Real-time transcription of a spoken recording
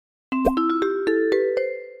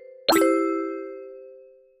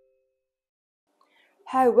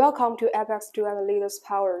Hi, welcome to Apex 2 and Leaders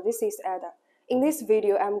Power. This is Ada. In this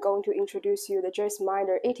video, I'm going to introduce you the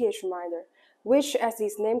Jasminer ETH miner, which, as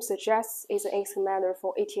its name suggests, is an X miner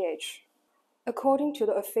for ETH. According to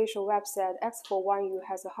the official website, X4-1U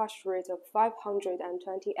has a hash rate of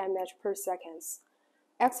 520 mAh per second.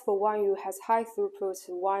 X4-1U has high throughput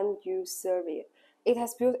 1U survey. It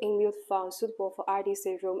has built-in mute font suitable for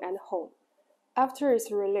IDC room and home. After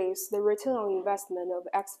its release, the return on investment of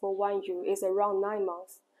X4-1U is around 9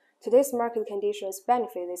 months. Today's market conditions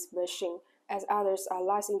benefit this machine, as others are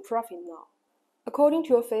less in profit now. According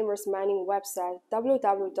to a famous mining website,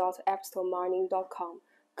 www.xtomining.com,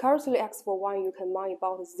 currently X4-1U can mine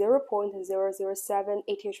about 0.007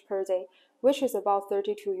 ETH per day, which is about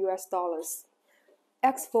 $32.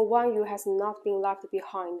 X4-1U has not been left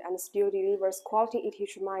behind and still delivers quality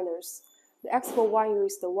ETH miners. The X4-1U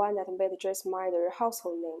is the one that made Jasminer a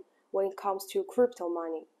household name when it comes to crypto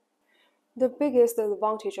mining. The biggest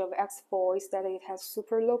advantage of X4 is that it has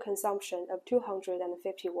super low consumption of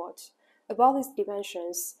 250 watts. About its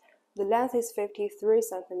dimensions, the length is 53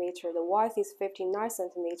 cm, the width is 59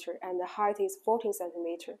 cm, and the height is 14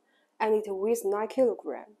 cm, and it weighs 9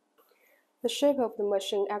 kg. The shape of the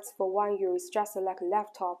machine X4-1U is just like a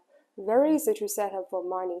laptop, very easy to set up for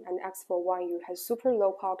mining, and X4-1U has super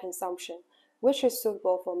low power consumption, which is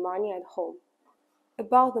suitable for mining at home.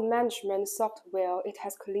 About the management software, it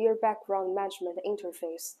has clear background management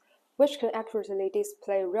interface, which can accurately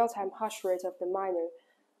display real-time hash rate of the miner,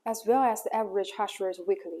 as well as the average hash rate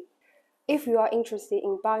weekly. If you are interested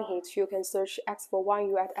in buying it, you can search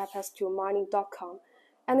X4-1U at apex2mining.com.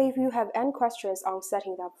 And if you have any questions on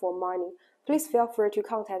setting it up for mining, please feel free to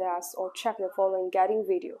contact us or check the following guiding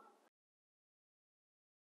video.